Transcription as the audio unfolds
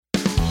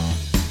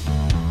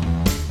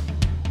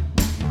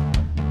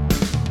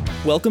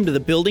Welcome to the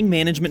Building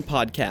Management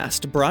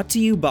Podcast, brought to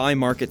you by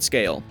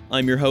MarketScale.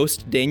 I'm your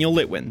host, Daniel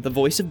Litwin, the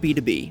voice of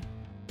B2B.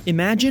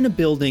 Imagine a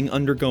building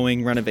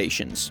undergoing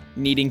renovations,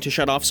 needing to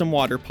shut off some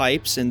water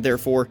pipes and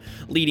therefore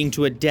leading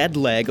to a dead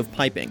leg of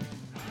piping.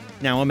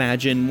 Now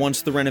imagine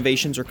once the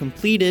renovations are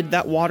completed,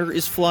 that water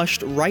is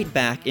flushed right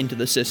back into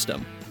the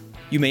system.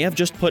 You may have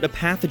just put a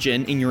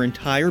pathogen in your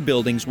entire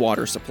building's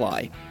water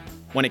supply.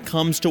 When it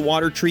comes to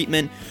water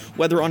treatment,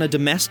 whether on a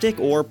domestic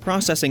or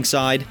processing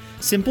side,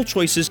 simple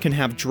choices can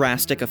have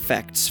drastic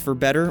effects, for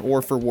better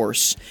or for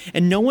worse.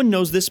 And no one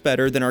knows this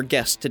better than our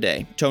guest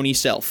today, Tony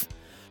Self.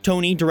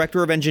 Tony,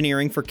 Director of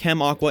Engineering for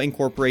ChemAqua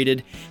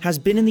Incorporated, has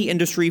been in the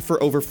industry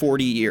for over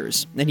 40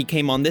 years, and he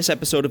came on this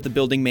episode of the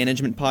Building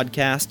Management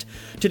Podcast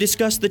to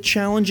discuss the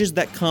challenges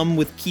that come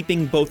with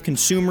keeping both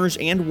consumers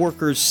and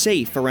workers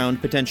safe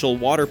around potential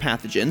water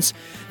pathogens,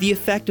 the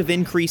effect of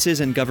increases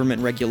in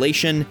government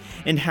regulation,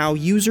 and how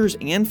users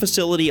and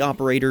facility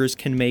operators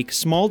can make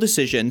small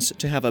decisions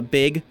to have a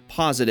big,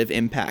 positive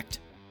impact.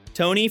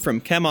 Tony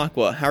from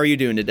ChemAqua, how are you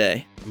doing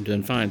today? I'm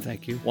doing fine,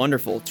 thank you.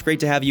 Wonderful. It's great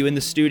to have you in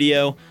the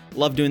studio.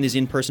 Love doing these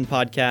in-person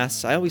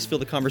podcasts. I always feel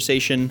the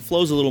conversation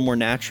flows a little more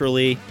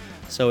naturally,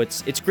 so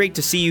it's great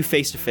to see you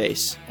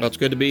face-to-face. Well, it's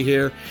good to be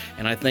here,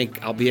 and I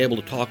think I'll be able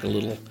to talk a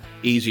little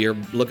easier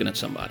looking at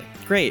somebody.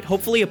 Great.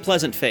 Hopefully a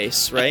pleasant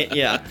face, right?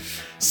 Yeah.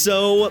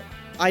 So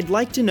I'd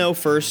like to know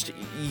first,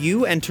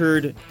 you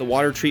entered the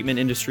water treatment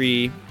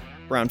industry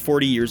around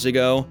 40 years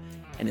ago,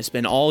 and it's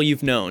been all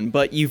you've known,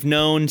 but you've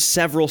known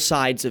several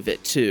sides of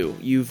it too.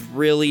 You've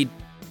really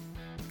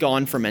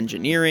gone from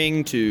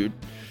engineering to,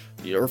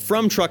 or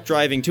from truck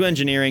driving to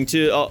engineering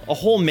to a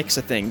whole mix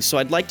of things. So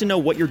I'd like to know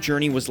what your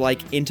journey was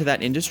like into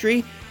that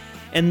industry.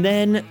 And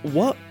then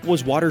what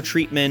was water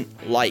treatment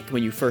like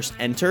when you first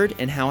entered,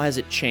 and how has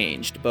it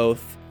changed,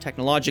 both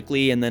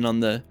technologically and then on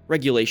the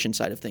regulation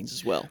side of things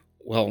as well?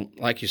 Well,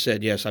 like you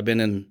said, yes, I've been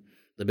in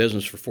the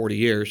business for 40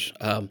 years.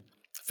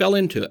 Fell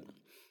into it.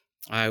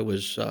 I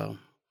was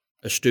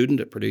a student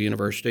at Purdue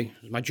University.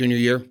 It was my junior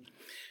year,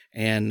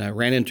 and I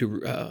ran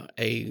into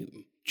a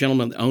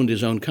gentleman that owned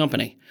his own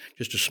company,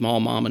 just a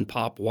small mom and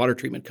pop water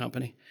treatment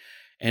company.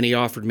 And he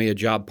offered me a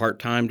job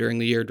part-time during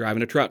the year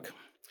driving a truck.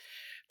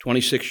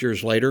 26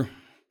 years later,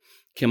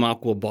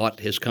 ChemAqua bought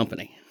his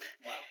company.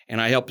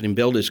 And I helped him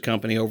build his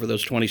company over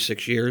those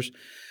 26 years.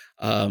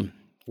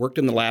 Worked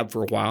in the lab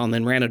for a while, and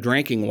then ran a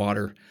drinking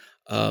water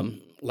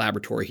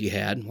laboratory he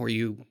had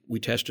where we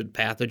tested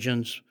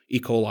pathogens, E.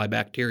 coli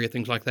bacteria,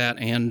 things like that,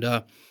 and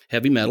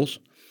heavy metals.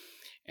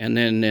 And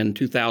then in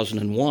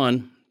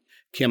 2001,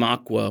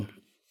 ChemAqua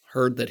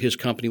heard that his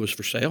company was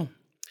for sale,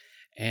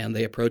 and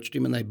they approached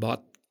him and they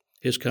bought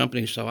his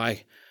company. So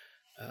I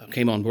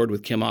came on board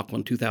with ChemAqua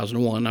in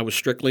 2001. I was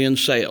strictly in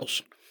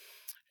sales,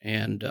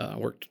 and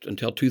worked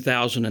until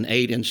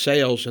 2008 in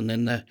sales, and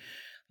then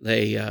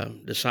they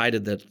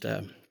decided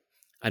that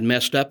I'd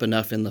messed up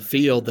enough in the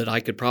field that I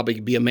could probably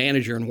be a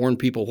manager and warn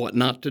people what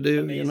not to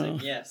do. Amazing, you know?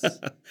 Yes.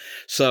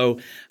 So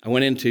I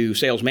went into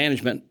sales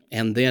management,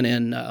 and then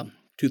in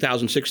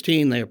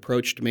 2016, they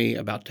approached me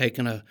about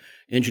taking an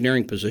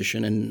engineering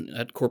position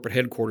at corporate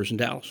headquarters in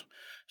Dallas.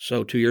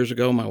 So 2 years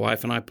ago, my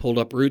wife and I pulled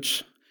up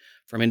roots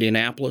from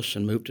Indianapolis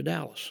and moved to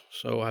Dallas.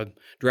 So I'm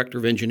director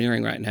of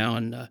engineering right now,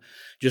 and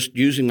just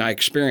using my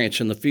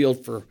experience in the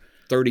field for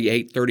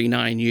 38,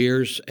 39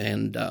 years,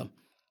 and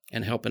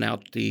helping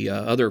out the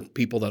other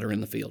people that are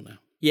in the field now.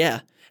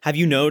 Yeah. Have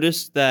you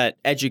noticed that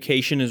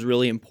education is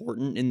really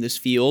important in this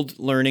field,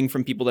 learning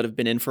from people that have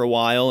been in for a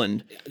while?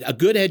 And a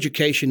good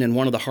education in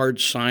one of the hard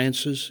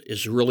sciences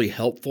is really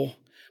helpful,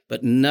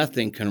 but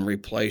nothing can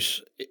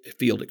replace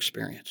field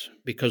experience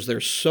because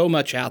there's so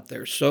much out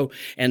there.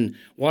 And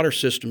water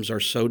systems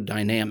are so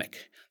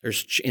dynamic.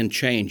 There's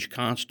change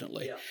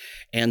constantly. Yeah.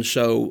 And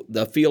so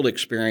the field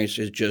experience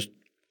is just,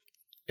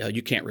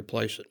 you can't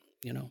replace it,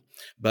 you know.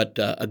 But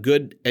a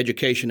good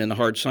education in the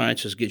hard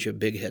sciences gives you a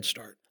big head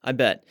start. I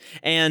bet.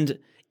 And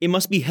it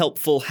must be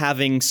helpful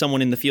having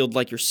someone in the field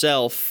like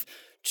yourself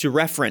to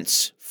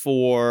reference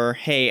for,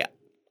 hey,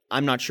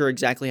 I'm not sure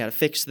exactly how to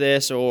fix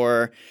this,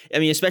 or, I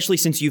mean, especially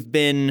since you've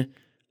been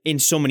in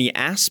so many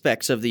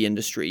aspects of the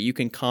industry, you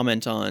can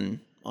comment on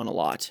a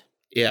lot.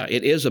 Yeah,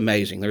 it is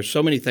amazing. There's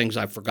so many things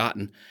I've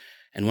forgotten.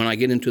 And when I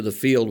get into the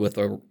field with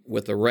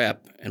a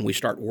rep and we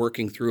start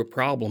working through a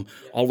problem,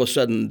 all of a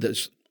sudden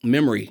this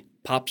memory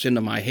pops into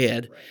my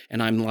head,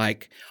 and I'm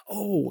like,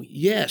 oh,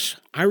 yes,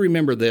 I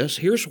remember this.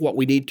 Here's what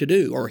we need to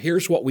do, or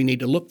here's what we need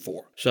to look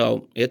for.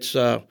 So it's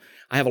I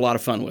have a lot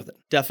of fun with it.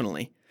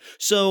 Definitely.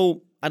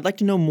 So I'd like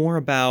to know more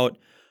about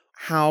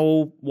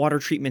how water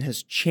treatment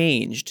has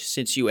changed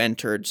since you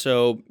entered.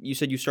 So you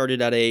said you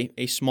started at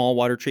a small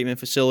water treatment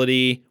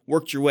facility,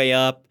 worked your way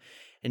up,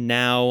 and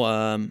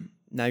now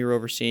you're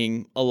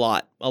overseeing a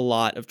lot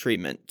of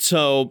treatment.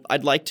 So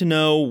I'd like to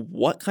know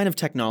what kind of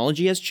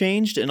technology has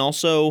changed, and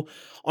also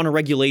on a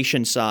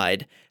regulation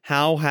side,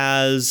 how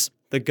has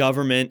the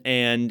government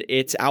and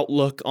its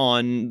outlook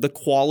on the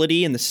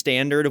quality and the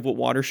standard of what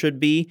water should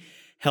be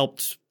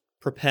helped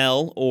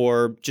propel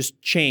or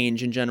just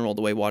change in general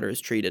the way water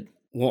is treated?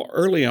 Well,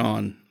 early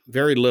on,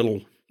 very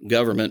little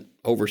government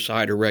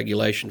oversight or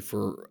regulation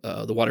for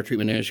the water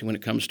treatment industry when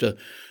it comes to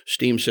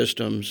steam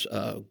systems,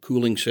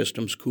 cooling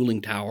systems,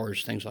 cooling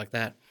towers, things like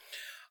that.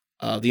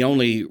 The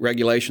only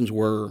regulations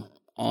were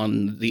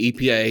on the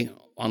EPA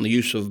on the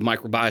use of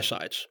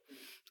microbiocides,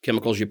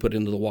 chemicals you put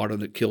into the water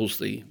that kills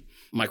the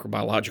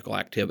microbiological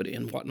activity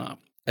and whatnot.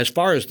 As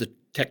far as the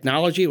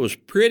technology, it was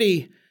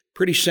pretty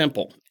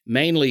simple,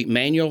 mainly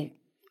manual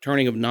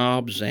turning of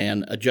knobs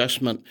and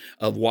adjustment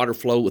of water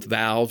flow with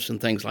valves and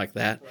things like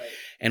that. Right.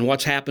 And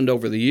what's happened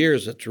over the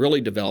years that's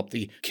really developed,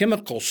 the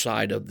chemical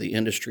side of the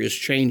industry has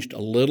changed a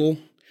little,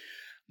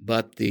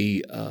 but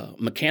the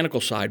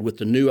mechanical side with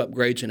the new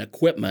upgrades in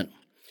equipment,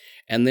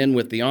 and then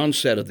with the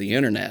onset of the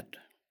internet,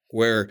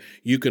 where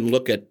you can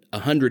look at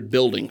 100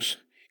 buildings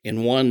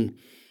in one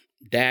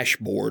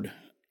dashboard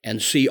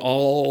and see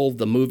all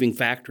the moving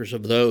factors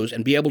of those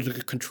and be able to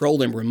control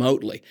them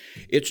remotely.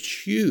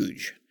 It's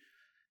huge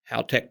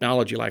how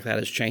technology like that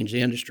has changed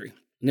the industry.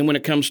 And then when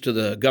it comes to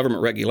the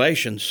government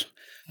regulations,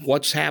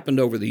 what's happened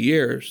over the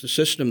years, the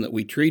system that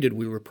we treated,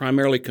 we were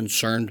primarily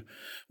concerned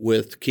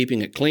with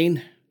keeping it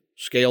clean,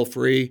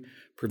 scale-free,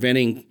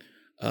 preventing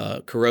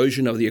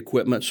corrosion of the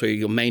equipment so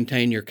you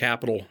maintain your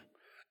capital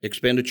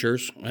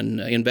expenditures and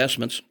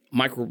investments.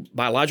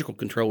 Microbiological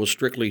control was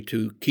strictly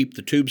to keep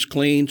the tubes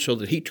clean so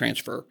that heat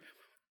transfer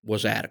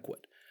was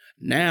adequate.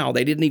 Now,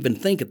 they didn't even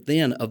think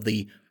then of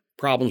the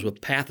problems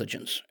with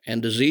pathogens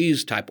and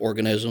disease-type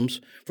organisms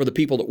for the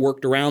people that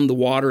worked around the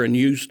water and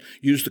used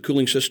the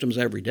cooling systems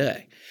every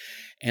day.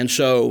 And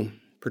so,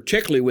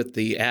 particularly with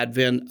the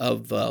advent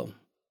of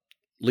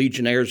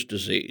Legionnaire's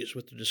disease,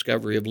 with the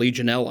discovery of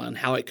Legionella and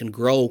how it can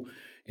grow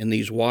in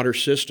these water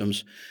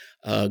systems,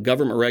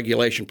 government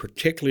regulation,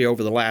 particularly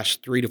over the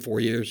last 3 to 4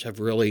 years, have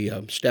really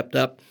stepped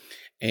up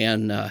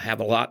and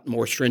have a lot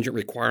more stringent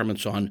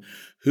requirements on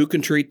who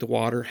can treat the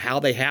water, how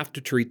they have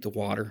to treat the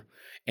water,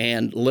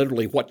 and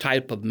literally what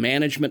type of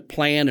management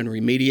plan and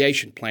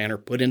remediation plan are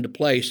put into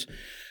place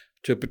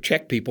to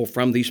protect people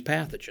from these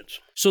pathogens.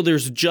 So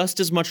there's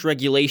just as much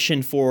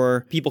regulation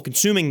for people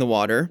consuming the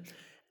water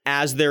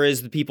as there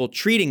is the people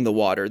treating the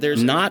water.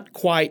 There's not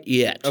quite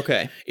yet.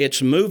 Okay.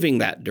 It's moving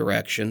that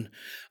direction,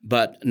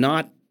 but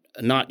not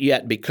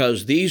yet,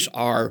 because these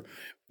are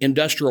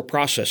industrial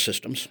process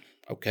systems,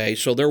 okay?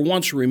 So they're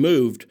once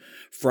removed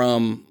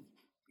from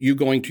you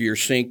going to your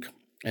sink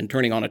and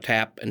turning on a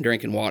tap and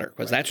drinking water,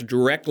 because that's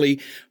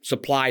directly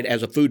supplied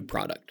as a food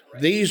product.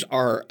 Right. These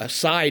are a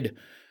side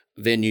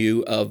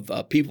venue of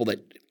people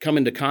that come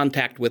into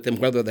contact with them,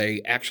 whether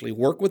they actually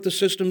work with the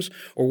systems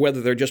or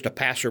whether they're just a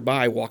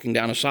passerby walking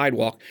down a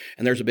sidewalk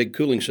and there's a big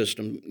cooling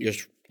system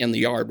just in the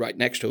yard right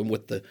next to them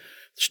with the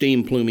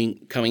steam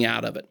pluming coming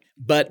out of it.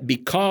 But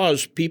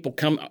because people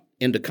come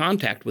into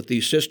contact with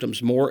these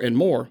systems more and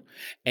more,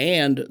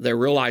 and they're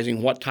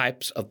realizing what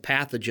types of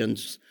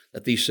pathogens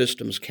that these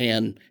systems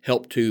can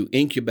help to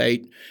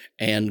incubate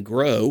and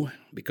grow,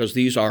 because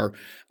these are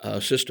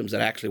systems that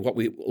actually what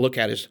we look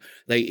at is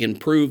they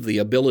improve the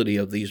ability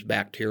of these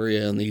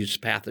bacteria and these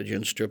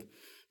pathogens to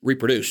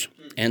reproduce.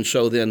 And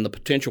so then the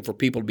potential for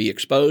people to be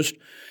exposed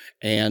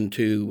and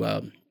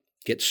to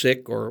get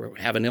sick or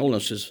have an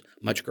illness is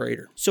much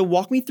greater. So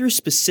walk me through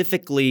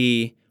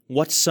specifically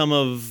what some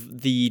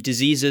of the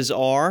diseases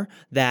are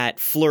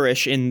that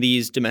flourish in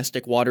these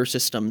domestic water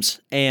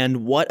systems,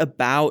 and what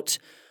about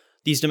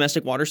these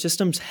domestic water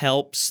systems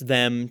helps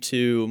them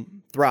to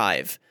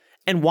thrive.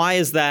 And why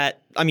is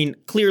that? I mean,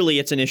 clearly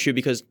it's an issue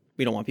because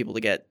we don't want people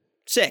to get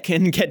sick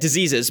and get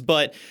diseases,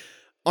 but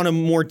on a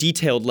more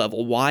detailed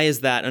level, why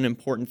is that an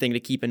important thing to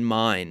keep in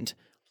mind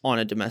on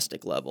a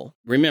domestic level?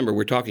 Remember,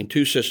 we're talking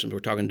two systems. We're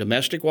talking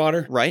domestic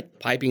water, right?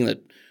 Piping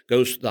that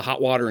goes the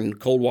hot water and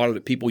cold water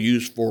that people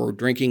use for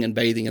drinking and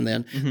bathing, and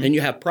then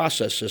you have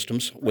process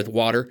systems with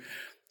water,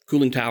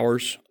 cooling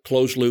towers,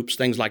 closed loops,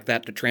 things like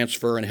that to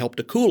transfer and help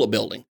to cool a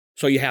building.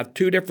 So you have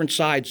two different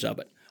sides of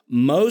it.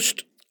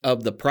 Most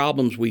of the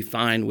problems we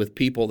find with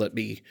people that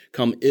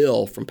become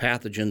ill from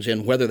pathogens,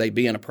 and whether they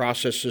be in a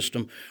process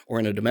system or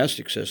in a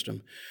domestic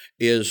system,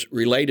 is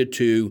related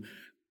to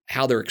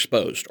how they're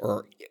exposed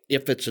or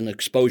if it's an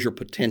exposure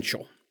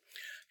potential.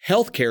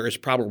 Healthcare is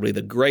probably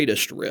the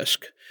greatest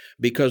risk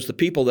because the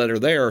people that are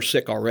there are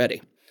sick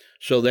already.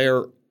 So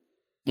they're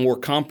more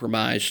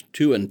compromised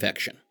to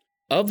infection.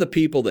 Of the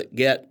people that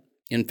get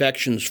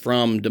infections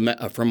from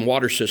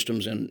water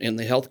systems in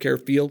the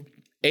healthcare field,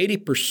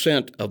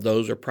 80% of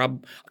those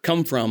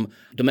come from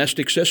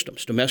domestic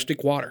systems,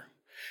 domestic water.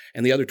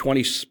 And the other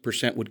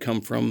 20% would come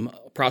from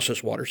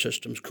process water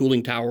systems,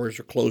 cooling towers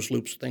or closed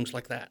loops, things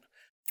like that.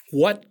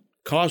 What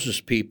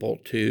causes people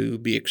to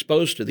be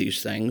exposed to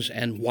these things,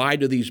 and why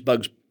do these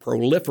bugs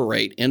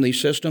proliferate in these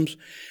systems,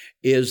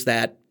 is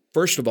that,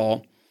 first of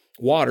all,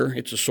 water,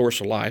 it's a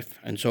source of life.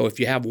 And so if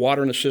you have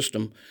water in a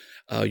system,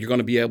 you're going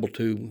to be able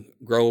to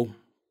grow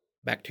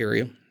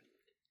bacteria.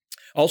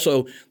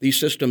 Also, these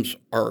systems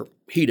are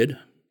heated,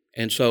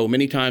 and so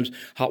many times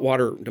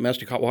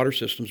domestic hot water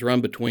systems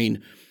run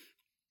between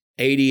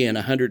 80 and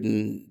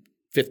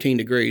 115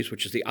 degrees,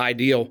 which is the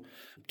ideal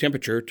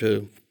temperature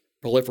to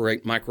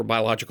proliferate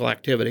microbiological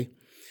activity.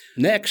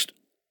 Next,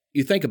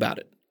 you think about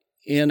it,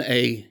 in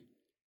a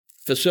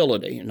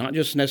facility, not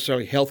just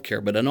necessarily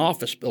healthcare, but an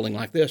office building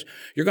like this,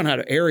 you're going to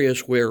have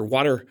areas where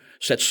water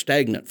sits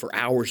stagnant for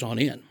hours on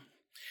end.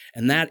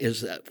 And that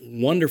is a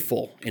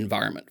wonderful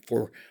environment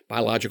for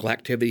biological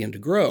activity and to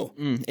grow.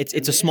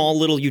 It's a small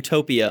little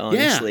utopia,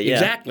 honestly. Yeah,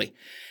 exactly.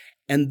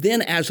 And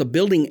then as a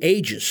building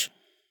ages,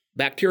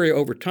 bacteria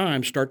over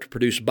time start to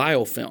produce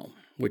biofilm,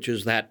 which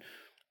is that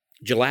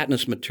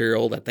gelatinous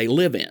material that they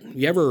live in.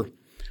 You ever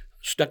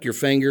stuck your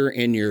finger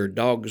in your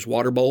dog's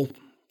water bowl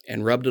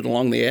and rubbed it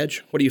along the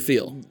edge? What do you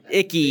feel?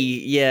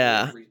 Icky,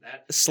 yeah.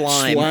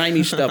 Slime.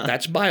 Slimy stuff.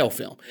 That's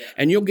biofilm.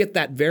 And you'll get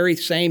that very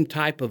same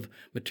type of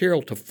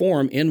material to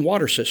form in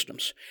water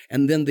systems.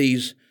 And then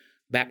these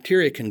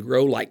bacteria can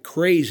grow like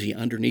crazy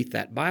underneath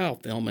that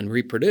biofilm and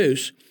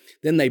reproduce.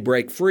 Then they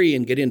break free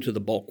and get into the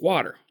bulk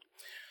water.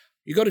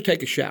 You go to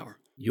take a shower.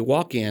 You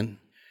walk in,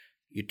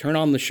 you turn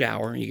on the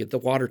shower, and you get the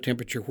water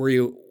temperature where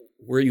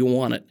you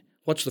want it.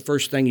 What's the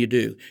first thing you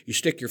do? You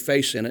stick your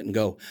face in it and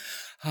go,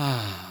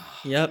 ah.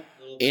 Yep.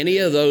 Any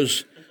of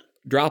those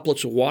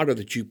droplets of water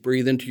that you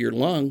breathe into your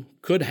lung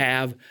could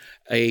have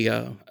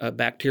a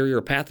bacteria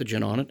or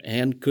pathogen on it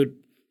and could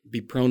be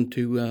prone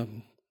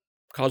to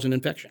cause an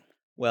infection.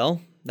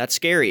 Well, that's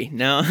scary.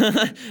 Now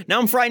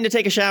I'm frightened to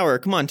take a shower.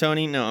 Come on,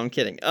 Tony. No, I'm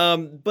kidding.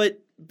 But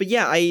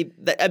yeah, I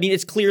mean,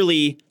 it's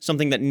clearly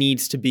something that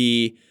needs to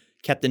be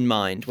kept in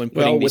mind when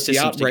putting these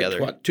systems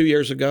together. 2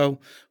 years ago,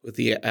 with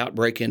the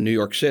outbreak in New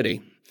York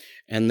City,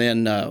 and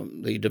then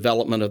the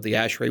development of the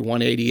ASHRAE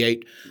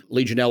 188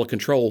 Legionella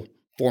control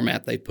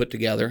format they put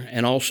together,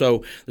 and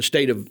also the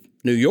state of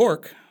New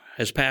York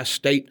has passed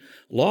state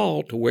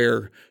law to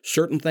where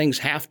certain things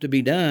have to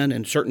be done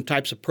and certain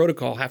types of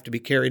protocol have to be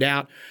carried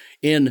out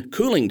in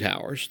cooling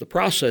towers, the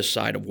process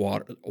side of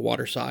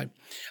water side,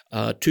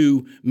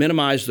 to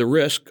minimize the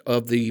risk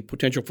of the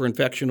potential for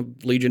infection of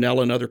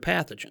Legionella and other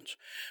pathogens.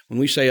 When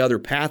we say other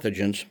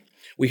pathogens,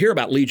 we hear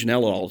about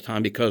Legionella all the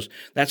time because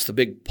that's the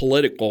big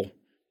political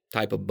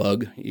type of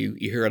bug. You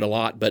hear it a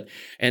lot,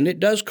 and it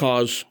does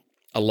cause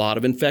a lot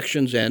of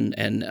infections,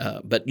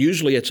 but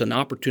usually it's an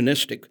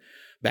opportunistic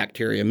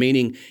bacteria,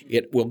 meaning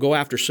it will go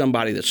after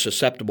somebody that's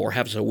susceptible or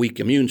has a weak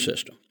immune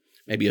system,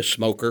 maybe a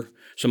smoker,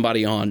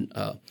 somebody on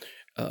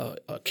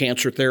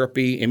cancer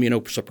therapy,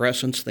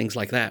 immunosuppressants, things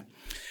like that.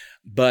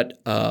 But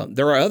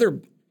there are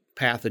other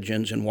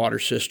pathogens in water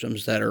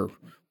systems that are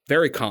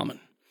very common: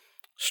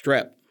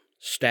 strep,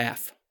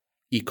 staph,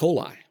 E.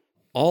 coli,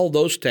 all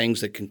those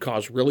things that can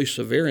cause really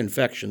severe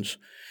infections,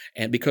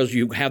 and because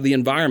you have the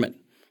environment,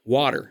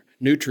 water,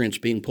 nutrients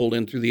being pulled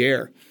in through the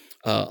air,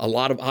 a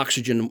lot of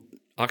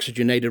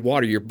oxygenated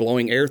water. You're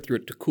blowing air through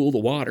it to cool the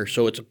water,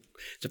 so it's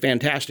a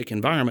fantastic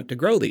environment to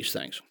grow these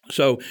things.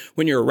 So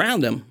when you're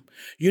around them,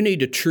 you need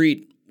to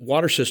treat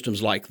water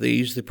systems like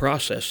these, the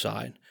process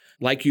side,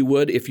 like you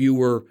would if you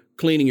were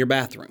cleaning your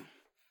bathroom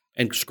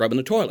and scrubbing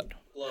the toilet.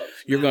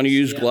 You're going to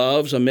use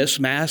gloves, a mist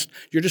mask.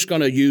 You're just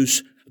going to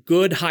use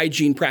good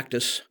hygiene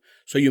practice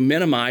so you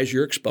minimize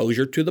your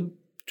exposure to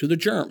the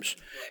germs.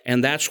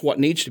 And that's what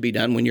needs to be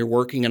done when you're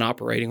working and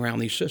operating around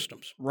these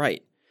systems.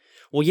 Right.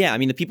 Well, yeah, I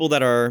mean, the people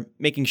that are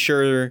making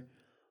sure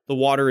the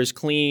water is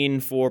clean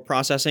for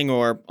processing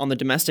or on the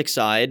domestic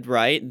side,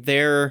 right,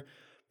 they're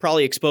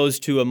probably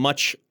exposed to a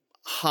much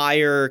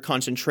higher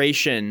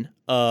concentration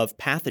of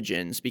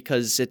pathogens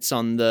because it's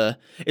on the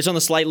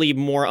slightly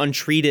more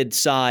untreated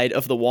side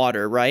of the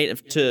water, right,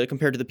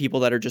 compared to the people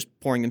that are just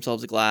pouring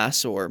themselves a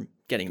glass or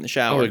getting in the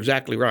shower. Oh,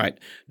 exactly right.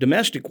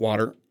 Domestic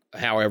water,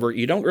 however,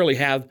 you don't really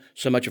have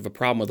so much of a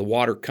problem with the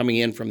water coming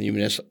in from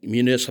the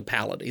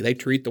municipality. They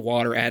treat the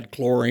water, add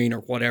chlorine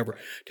or whatever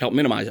to help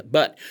minimize it.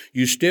 But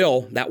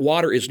that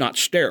water is not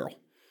sterile.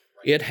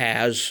 It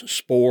has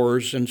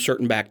spores and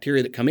certain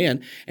bacteria that come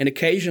in, and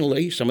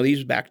occasionally some of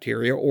these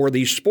bacteria or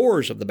these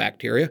spores of the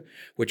bacteria,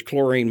 which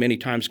chlorine many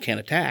times can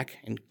attack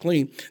and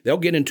clean, they'll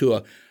get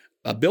into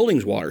a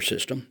building's water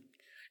system.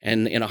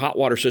 And in a hot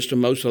water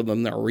system, most of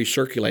them are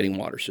recirculating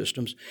water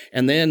systems.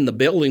 And then the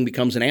building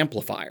becomes an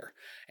amplifier.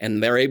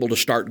 And they're able to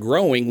start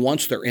growing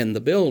once they're in the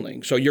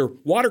building. So your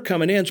water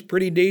coming in is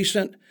pretty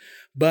decent,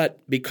 but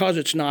because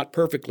it's not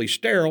perfectly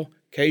sterile,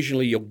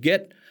 occasionally you'll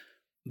get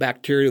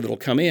bacteria that'll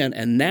come in,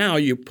 and now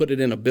you put it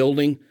in a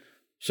building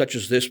such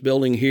as this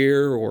building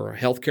here or a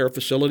healthcare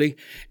facility,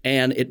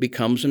 and it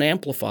becomes an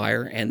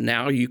amplifier, and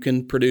now you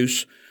can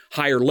produce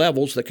higher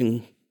levels that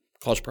can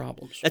cause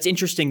problems. That's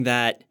interesting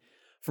that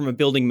from a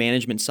building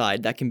management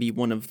side, that can be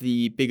one of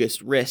the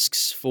biggest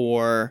risks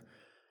for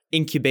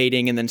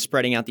incubating and then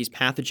spreading out these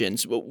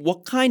pathogens.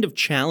 What kind of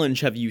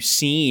challenge have you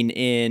seen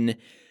in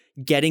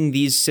getting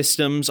these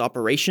systems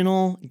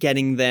operational,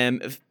 getting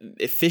them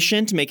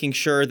efficient, making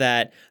sure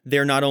that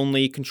they're not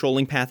only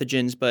controlling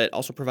pathogens, but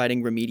also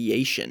providing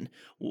remediation?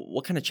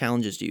 What kind of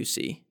challenges do you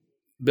see?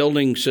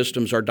 Building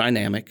systems are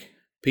dynamic.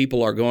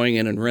 People are going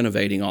in and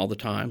renovating all the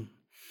time.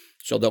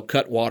 So they'll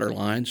cut water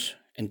lines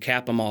and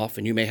cap them off,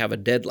 and you may have a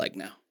dead leg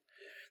now.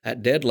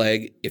 That dead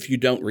leg, if you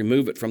don't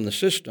remove it from the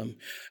system,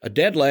 a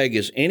dead leg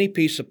is any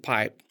piece of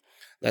pipe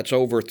that's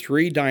over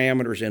 3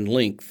 diameters in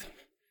length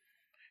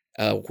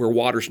where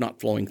water's not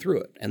flowing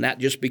through it. And that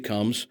just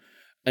becomes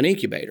an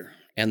incubator.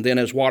 And then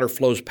as water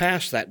flows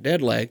past that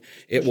dead leg,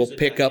 it will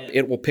pick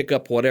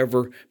up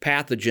whatever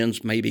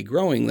pathogens may be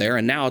growing there.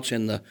 And now it's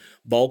in the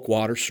bulk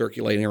water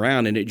circulating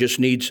around, and it just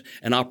needs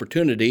an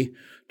opportunity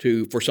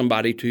for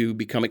somebody to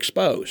become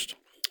exposed.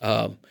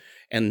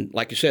 And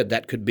like I said,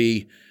 that could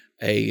be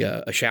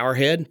a shower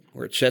head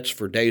where it sits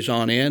for days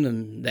on end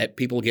and that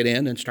people get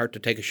in and start to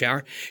take a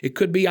shower. It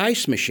could be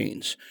ice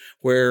machines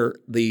where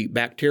the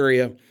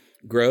bacteria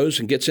grows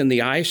and gets in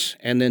the ice,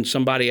 and then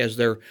somebody, as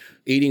they're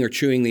eating or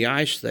chewing the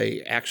ice,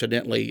 they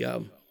accidentally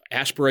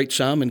aspirate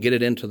some and get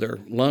it into their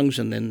lungs,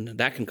 and then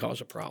that can cause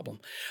a problem.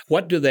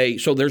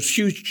 So there's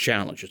huge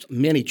challenges,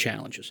 many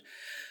challenges.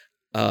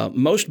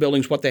 Most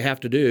buildings, what they have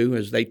to do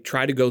is they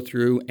try to go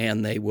through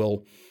and they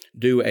will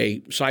do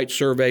a site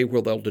survey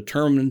where they'll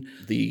determine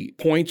the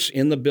points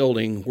in the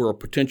building where a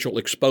potential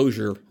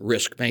exposure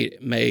risk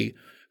may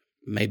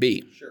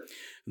be. Sure.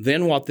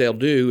 Then what they'll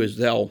do is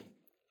they'll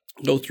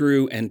go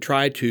through and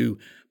try to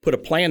put a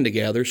plan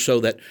together so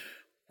that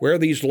where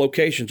these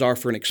locations are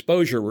for an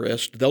exposure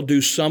risk, they'll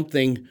do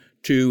something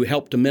to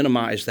help to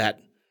minimize that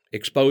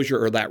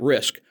exposure or that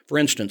risk. For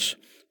instance,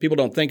 people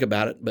don't think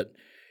about it, but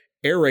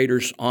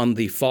aerators on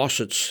the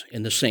faucets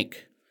in the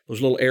sink,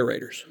 those little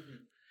aerators,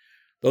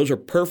 those are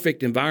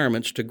perfect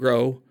environments to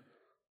grow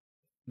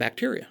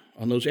bacteria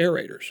on those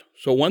aerators.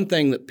 So one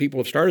thing that people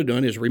have started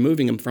doing is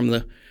removing them from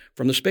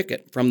the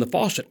spigot, from the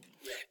faucet.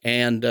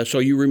 And so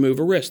you remove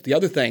a risk. The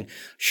other thing,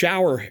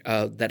 shower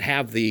that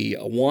have the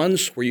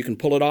wands where you can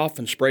pull it off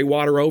and spray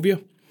water over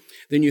you,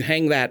 then you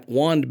hang that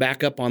wand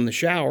back up on the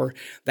shower,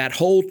 that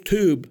whole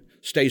tube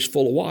stays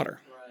full of water.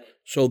 Right.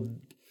 So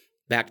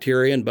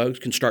bacteria and bugs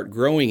can start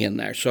growing in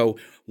there. So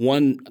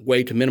one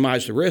way to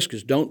minimize the risk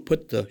is don't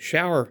put the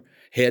shower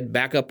head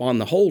back up on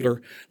the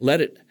holder,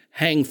 let it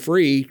hang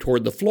free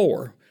toward the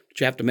floor. But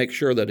you have to make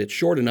sure that it's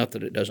short enough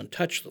that it doesn't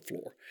touch the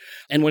floor.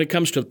 And when it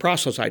comes to the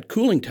process side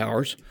cooling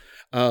towers,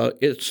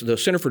 it's the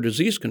Center for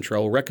Disease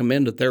Control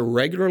recommend that they're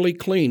regularly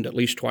cleaned at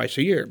least twice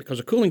a year, because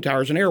a cooling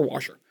tower is an air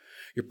washer.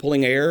 You're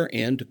pulling air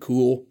in to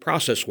cool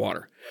process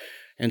water.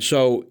 And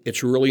so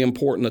it's really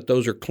important that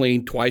those are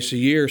cleaned twice a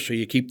year so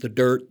you keep the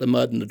dirt, the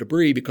mud, and the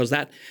debris, because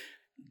that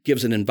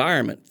gives an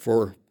environment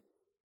for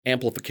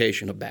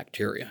amplification of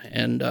bacteria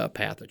and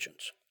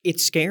pathogens.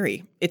 It's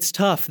scary. It's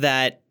tough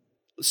that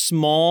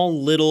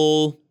small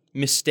little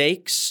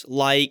mistakes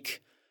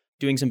like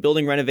doing some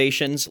building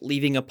renovations,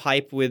 leaving a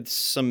pipe with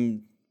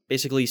some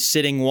basically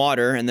sitting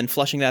water and then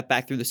flushing that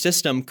back through the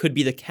system could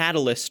be the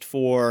catalyst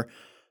for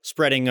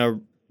spreading a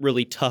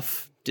really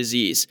tough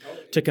disease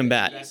to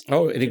combat.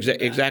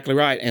 Exactly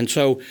right. And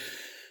so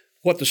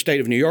what the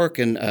state of New York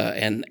and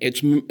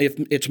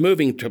it's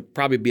moving to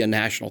probably be a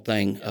national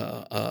thing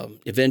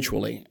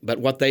eventually. But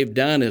what they've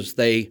done is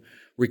they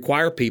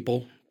require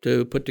people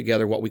to put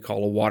together what we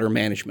call a water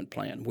management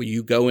plan, where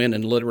you go in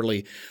and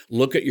literally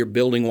look at your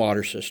building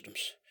water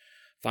systems,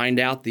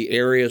 find out the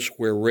areas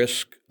where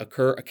risk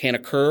can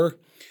occur,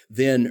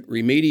 then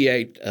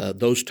remediate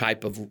those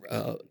type of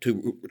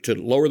to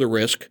lower the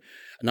risk.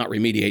 Not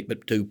remediate,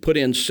 but to put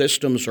in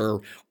systems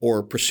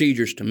or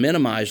procedures to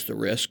minimize the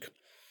risk.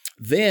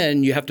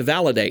 Then you have to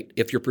validate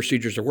if your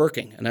procedures are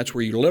working. And that's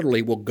where you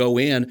literally will go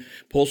in,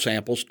 pull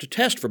samples to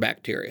test for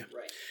bacteria.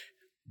 Right.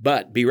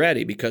 But be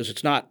ready, because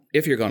it's not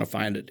if you're going to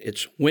find it,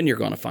 it's when you're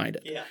going to find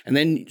it. Yeah. And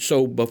then,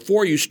 so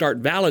before you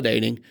start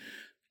validating,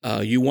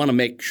 you want to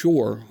make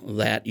sure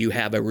that you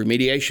have a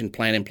remediation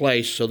plan in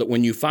place so that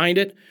when you find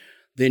it,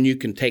 then you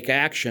can take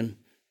action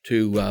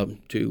to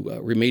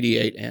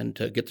remediate and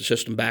to get the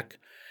system back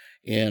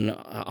in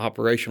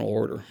operational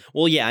order.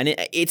 Well, yeah, and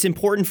it's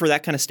important for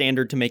that kind of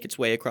standard to make its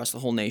way across the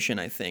whole nation,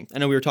 I think. I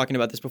know we were talking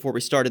about this before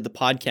we started the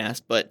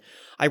podcast, but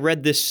I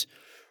read this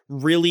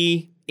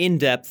really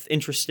in-depth,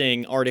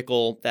 interesting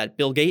article that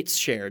Bill Gates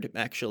shared,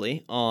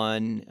 actually,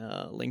 on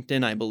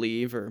LinkedIn, I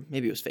believe, or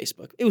maybe it was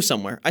Facebook. It was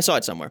somewhere. I saw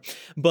it somewhere.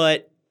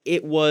 But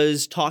it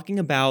was talking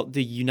about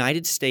the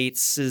United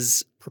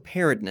States'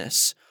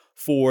 preparedness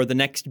for the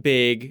next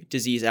big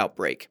disease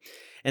outbreak,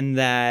 and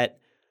that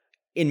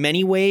in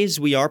many ways,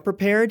 we are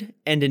prepared,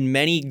 and in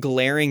many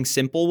glaring,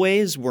 simple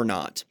ways, we're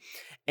not.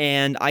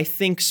 And I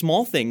think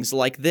small things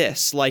like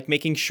this, like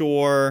making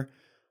sure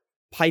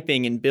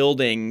piping in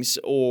buildings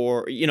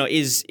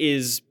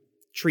is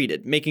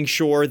treated, making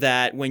sure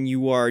that when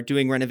you are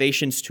doing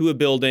renovations to a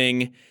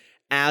building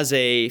as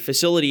a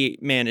facility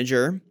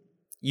manager,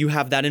 you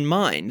have that in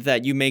mind,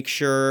 that you make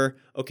sure,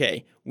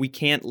 okay, we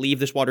can't leave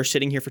this water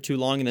sitting here for too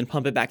long and then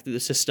pump it back through the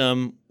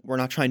system. We're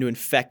not trying to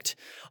infect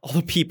all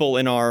the people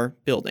in our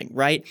building,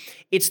 right?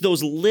 It's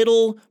those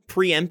little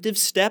preemptive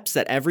steps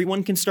that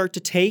everyone can start to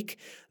take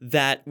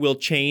that will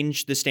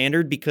change the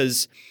standard,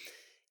 because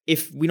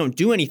if we don't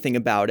do anything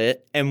about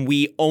it and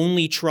we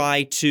only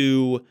try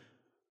to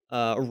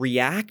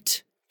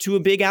react to a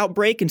big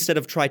outbreak instead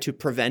of try to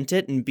prevent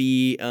it and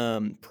be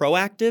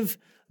proactive,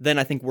 then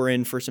I think we're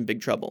in for some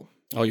big trouble.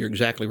 Oh, you're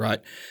exactly right.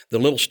 The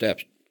little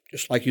steps,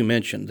 just like you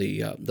mentioned,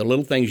 the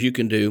little things you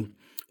can do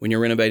when you're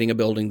renovating a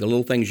building, the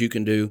little things you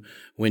can do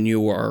when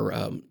you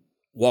are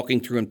walking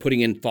through and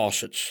putting in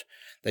faucets,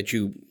 that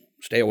you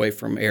stay away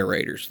from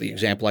aerators, the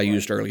example I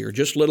used earlier,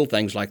 just little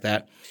things like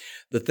that.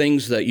 The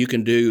things that you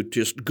can do,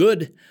 just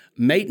good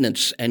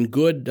maintenance and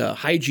good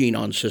hygiene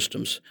on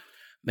systems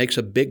makes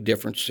a big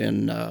difference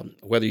in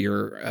whether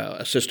your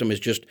a system is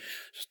just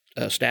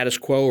status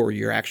quo or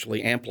you're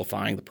actually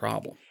amplifying the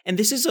problem. And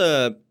this is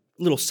a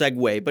little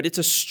segue, but it's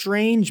a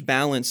strange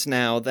balance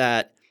now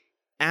that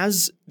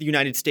as the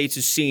United States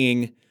is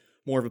seeing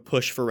more of a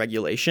push for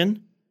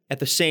regulation, at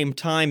the same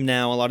time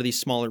now, a lot of these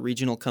smaller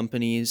regional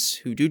companies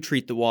who do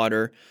treat the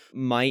water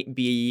might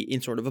be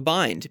in sort of a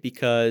bind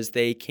because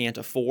they can't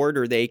afford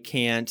or they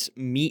can't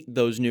meet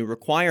those new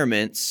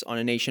requirements on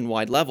a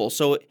nationwide level.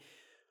 So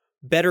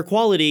better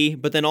quality,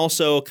 but then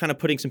also kind of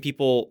putting some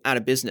people out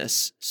of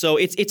business. So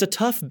it's a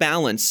tough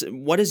balance.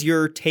 What has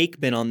your take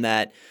been on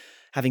that,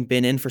 having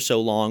been in for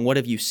so long? What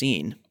have you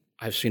seen?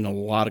 I've seen a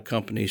lot of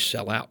companies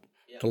sell out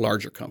to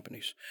larger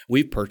companies.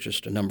 We've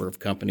purchased a number of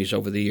companies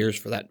over the years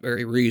for that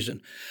very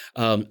reason.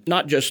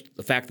 Not just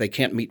the fact they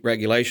can't meet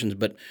regulations,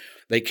 but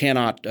they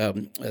cannot,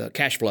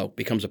 cash flow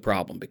becomes a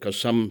problem because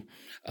some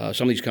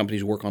of these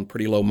companies work on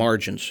pretty low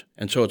margins,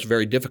 and so it's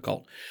very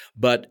difficult.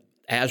 But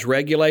as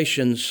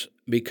regulations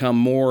become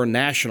more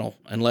national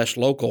and less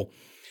local,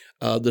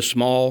 the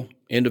small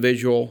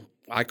individual,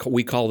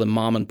 we call them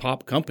mom and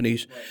pop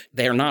companies,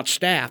 they are not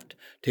staffed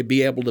to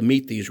be able to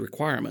meet these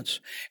requirements.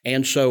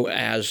 And so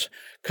as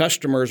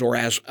customers or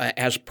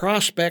as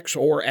prospects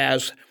or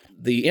as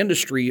the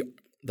industry,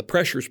 the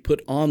pressures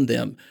put on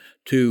them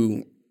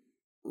to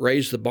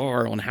raise the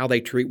bar on how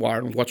they treat water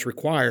and what's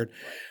required,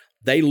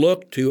 they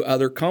look to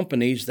other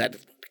companies that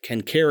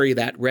can carry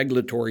that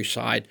regulatory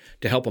side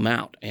to help them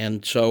out.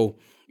 And so,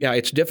 yeah,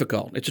 it's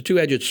difficult. It's a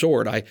two-edged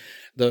sword.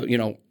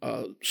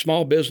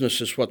 Small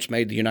business is what's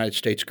made the United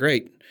States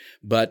great.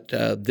 But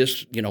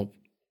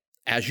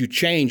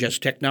as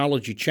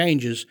technology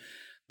changes,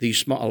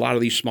 a lot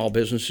of these small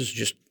businesses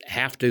just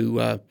have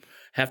to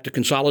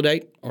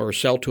consolidate or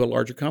sell to a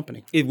larger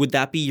company. Would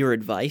that be your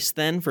advice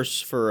then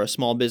for a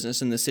small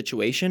business in this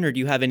situation, or do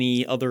you have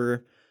any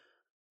other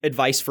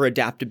advice for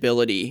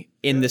adaptability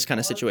in this kind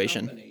of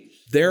situation?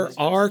 There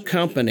are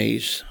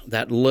companies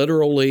that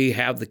literally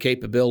have the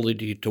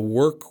capability to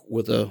work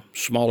with a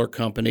smaller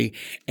company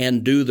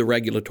and do the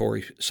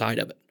regulatory side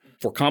of it.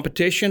 For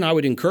competition, I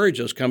would encourage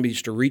those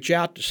companies to reach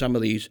out to some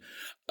of these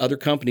other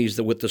companies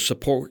with the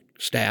support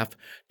staff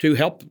to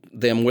help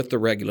them with the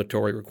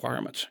regulatory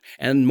requirements.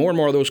 And more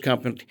of those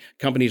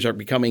companies are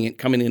coming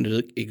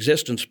into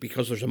existence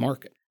because there's a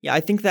market. Yeah, I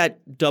think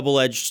that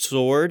double-edged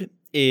sword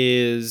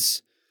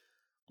is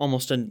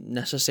almost a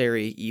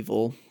necessary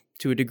evil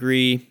to a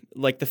degree.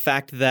 Like the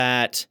fact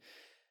that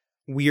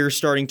we're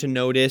starting to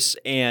notice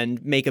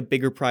and make a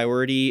bigger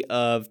priority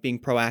of being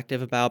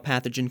proactive about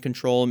pathogen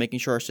control and making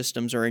sure our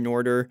systems are in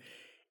order.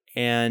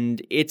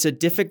 And it's a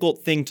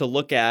difficult thing to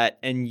look at,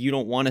 and you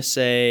don't want to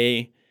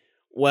say,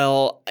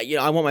 well,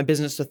 I want my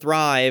business to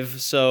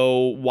thrive,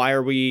 so why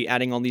are we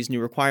adding all these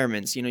new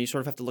requirements? You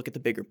sort of have to look at the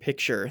bigger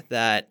picture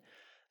that,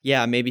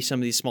 yeah, maybe some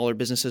of these smaller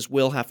businesses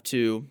will have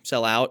to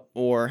sell out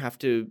or have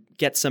to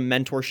get some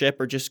mentorship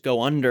or just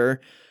go under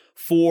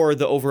for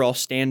the overall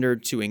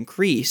standard to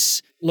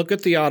increase. Look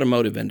at the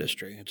automotive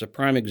industry. It's a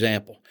prime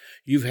example.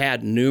 You've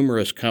had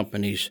numerous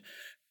companies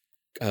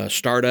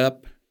start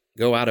up,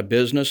 go out of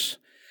business,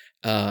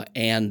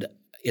 and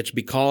it's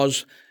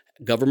because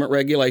government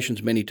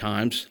regulations many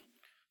times,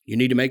 you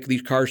need to make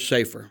these cars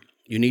safer.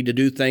 You need to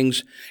do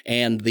things,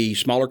 and the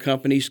smaller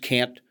companies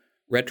can't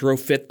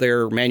retrofit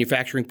their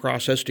manufacturing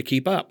process to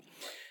keep up.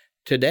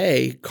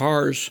 Today,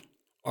 cars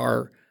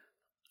are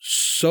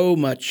so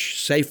much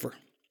safer.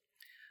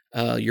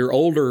 Your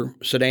older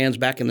sedans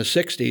back in the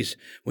 60s,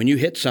 when you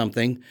hit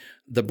something,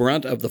 the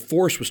brunt of the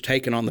force was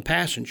taken on the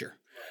passenger.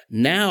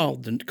 Now,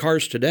 the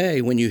cars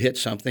today, when you hit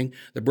something,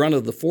 the brunt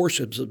of the force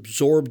is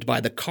absorbed by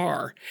the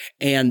car,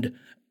 and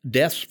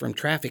deaths from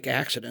traffic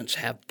accidents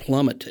have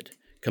plummeted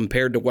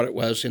compared to what it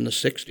was in the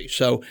 60s.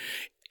 So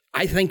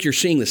I think you're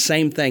seeing the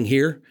same thing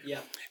here. Yeah.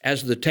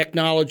 As the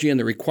technology and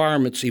the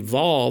requirements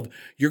evolve,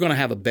 you're going to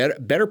have a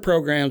better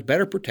programs,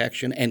 better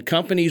protection, and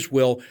companies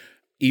will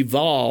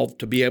evolve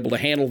to be able to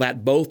handle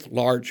that, both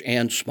large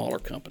and smaller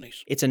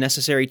companies. It's a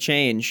necessary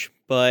change,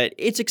 but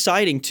it's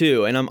exciting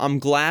too. And I'm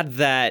glad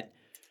that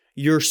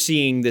you're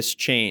seeing this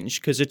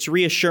change because it's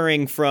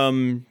reassuring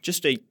from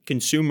just a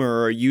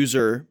consumer or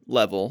user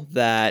level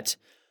that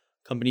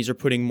companies are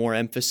putting more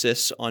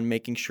emphasis on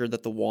making sure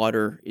that the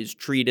water is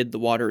treated, the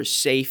water is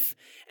safe.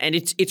 And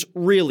it's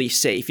really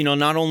safe.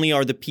 Not only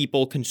are the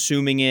people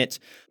consuming it,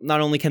 not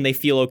only can they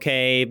feel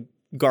okay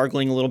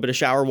gargling a little bit of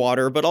shower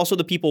water, but also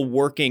the people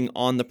working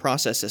on the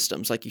process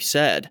systems, like you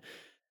said,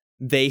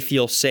 they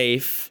feel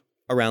safe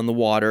around the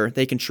water.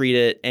 They can treat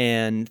it,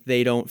 and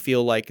they don't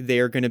feel like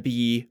they're going to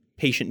be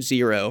patient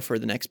zero for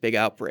the next big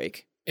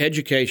outbreak.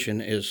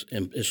 Education is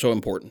so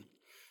important.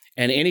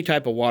 And any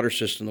type of water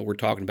system that we're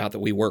talking about that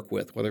we work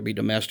with, whether it be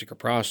domestic or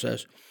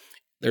process,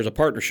 there's a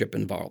partnership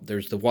involved.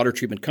 There's the water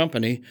treatment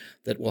company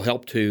that will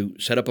help to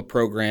set up a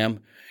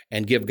program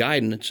and give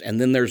guidance. And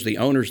then there's the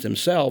owners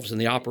themselves and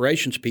the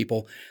operations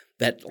people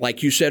that,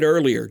 like you said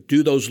earlier,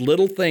 do those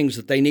little things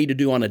that they need to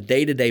do on a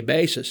day-to-day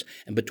basis.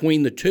 And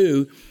between the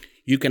two,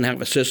 you can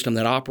have a system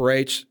that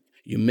operates,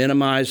 you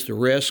minimize the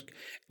risk,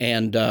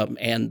 and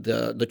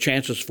the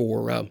chances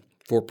for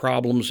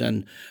problems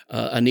and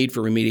a need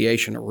for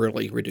remediation are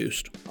really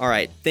reduced. All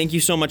right. Thank you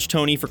so much,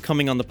 Tony, for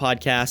coming on the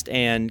podcast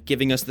and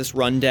giving us this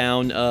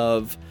rundown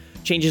of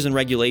changes and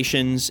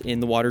regulations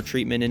in the water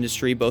treatment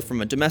industry, both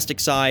from a domestic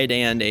side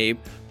and a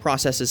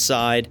processes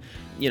side.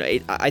 You know,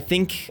 I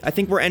think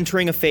we're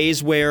entering a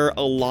phase where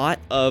a lot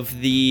of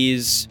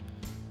these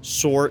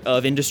sort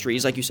of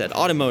industries, like you said,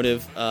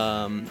 automotive,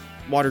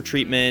 water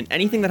treatment,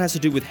 anything that has to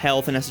do with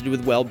health and has to do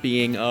with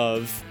well-being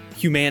of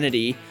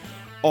humanity,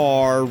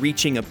 are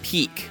reaching a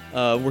peak.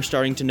 We're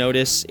starting to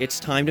notice it's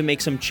time to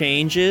make some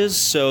changes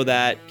so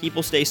that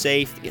people stay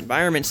safe, the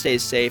environment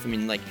stays safe. I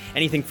mean, like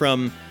anything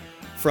from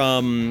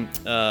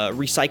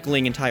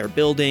recycling entire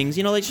buildings,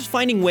 you know, like just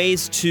finding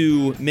ways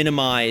to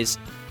minimize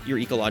your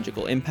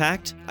ecological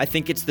impact. I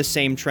think it's the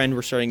same trend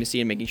we're starting to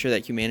see in making sure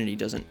that humanity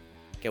doesn't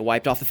get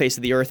wiped off the face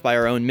of the earth by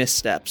our own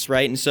missteps,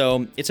 right? And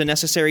so it's a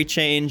necessary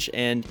change,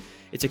 and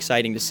it's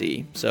exciting to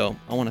see. So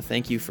I want to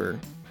thank you for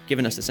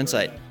giving us this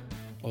insight.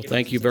 Well,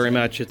 thank you very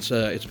much. It's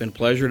been a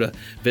pleasure to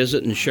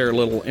visit and share a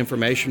little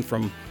information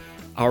from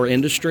our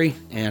industry,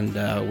 and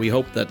we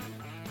hope that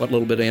what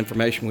little bit of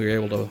information we were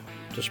able to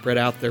spread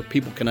out there,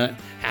 people can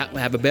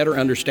have a better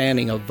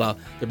understanding of their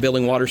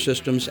building water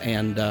systems,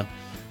 and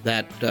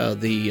that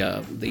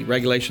the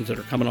regulations that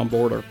are coming on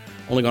board are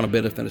only going to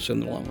benefit us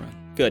in the long run.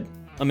 Good.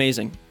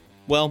 Amazing.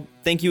 Well,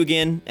 thank you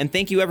again, and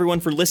thank you everyone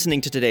for listening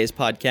to today's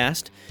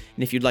podcast.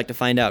 And if you'd like to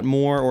find out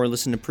more or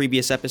listen to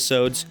previous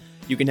episodes,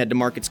 you can head to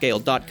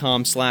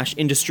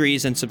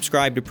marketscale.com/industries and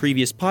subscribe to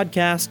previous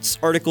podcasts,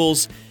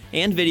 articles,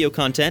 and video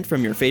content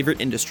from your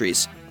favorite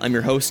industries. I'm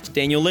your host,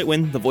 Daniel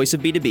Litwin, the voice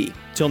of B2B.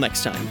 Till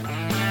next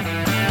time.